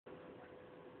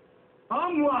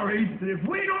I'm worried that if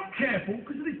we're not careful,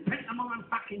 because of this pantomime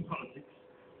fucking politics,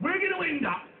 we're going to end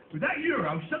up with that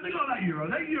euro, something like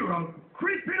that euro,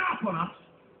 creeping up on us,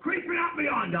 creeping up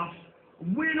behind us,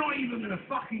 and we're not even going to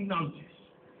fucking notice.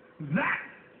 That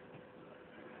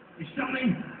is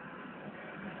something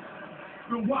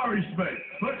that worries me.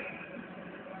 But,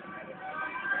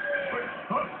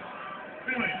 what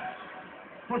do you mean?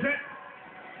 What's that?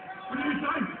 What did you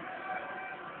say?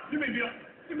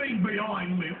 You mean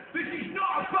behind me? This is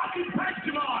not a fucking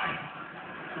pantomime!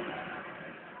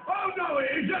 Oh no it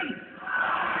isn't!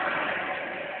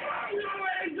 Oh no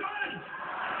it isn't!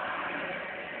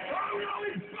 Oh no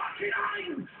it fucking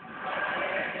ain't!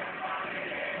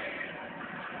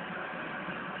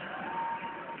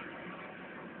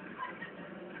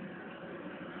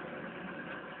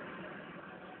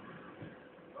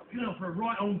 You know, for a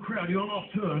right on crowd, you're on off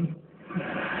turn.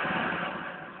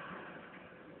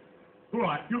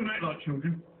 Alright, you're gonna act like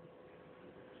children.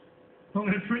 I'm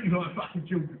gonna treat you like fucking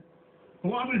children. But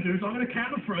what I'm gonna do is I'm gonna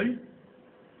count to 3.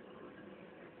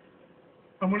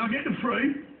 And when I get to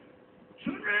 3,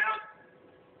 turn around.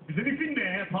 If there's anything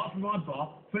there apart from my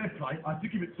bar, fair play, I have to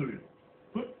give it to you.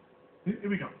 But, here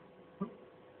we go.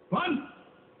 1,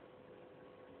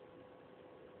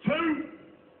 2,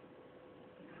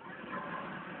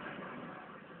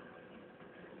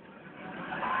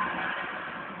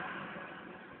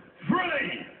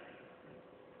 3!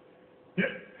 Yep.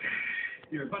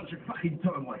 You're a bunch of fucking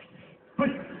time wasters. Hey!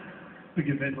 Big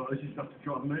event like this is enough to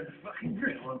drive me out of fucking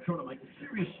grit. I'm trying to make a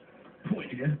serious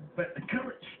point here about the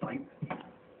current state.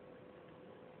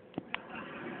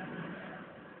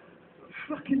 What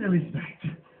the fucking hell is that?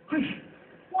 Hey!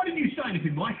 Why didn't you say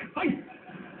anything, Mike? Hey!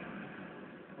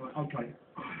 Right, okay.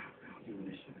 I'll deal with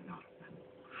this. No.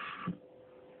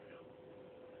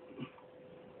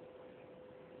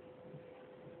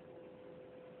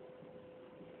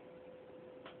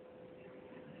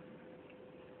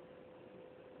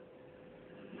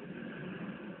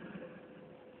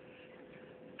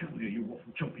 Come here, you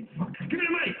waffle chomping fuck. Give it to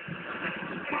me!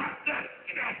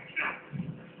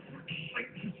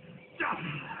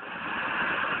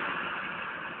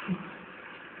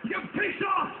 You piss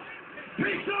off!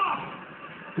 Piss off!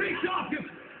 Piss off! You,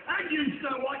 and you,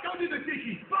 Snow White, go do the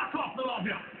dishes. Fuck off, the lot of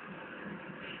you!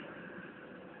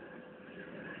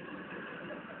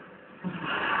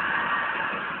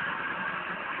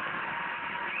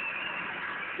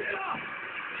 Get up!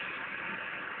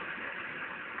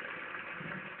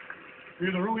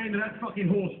 You're the wrong end of that fucking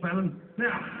horse, Fallon.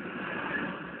 Now,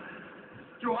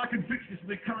 Joe, I can fix this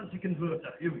with a currency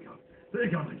converter. Here we go. There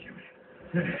you go, the Jimmy.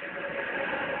 There.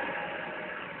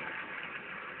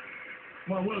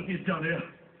 My work is done here.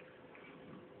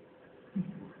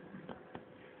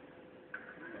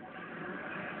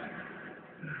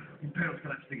 Pounds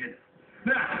collapsed again.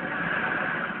 Now,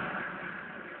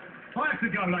 I have to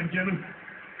go, ladies and gentlemen.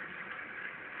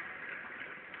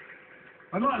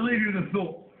 I'd like to leave you with a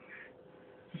thought.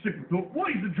 It's a simple thought.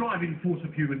 What is the driving force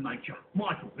of human nature?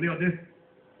 Michael, any idea?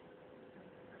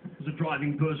 As a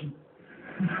driving person.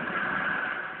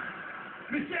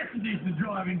 Necessity is the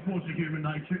driving force of human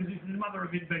nature. This is the mother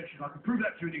of invention. I can prove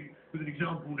that to you with an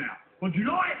example now. On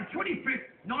July the 25th,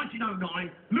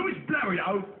 1909, Louis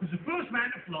Blériot was the first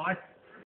man to fly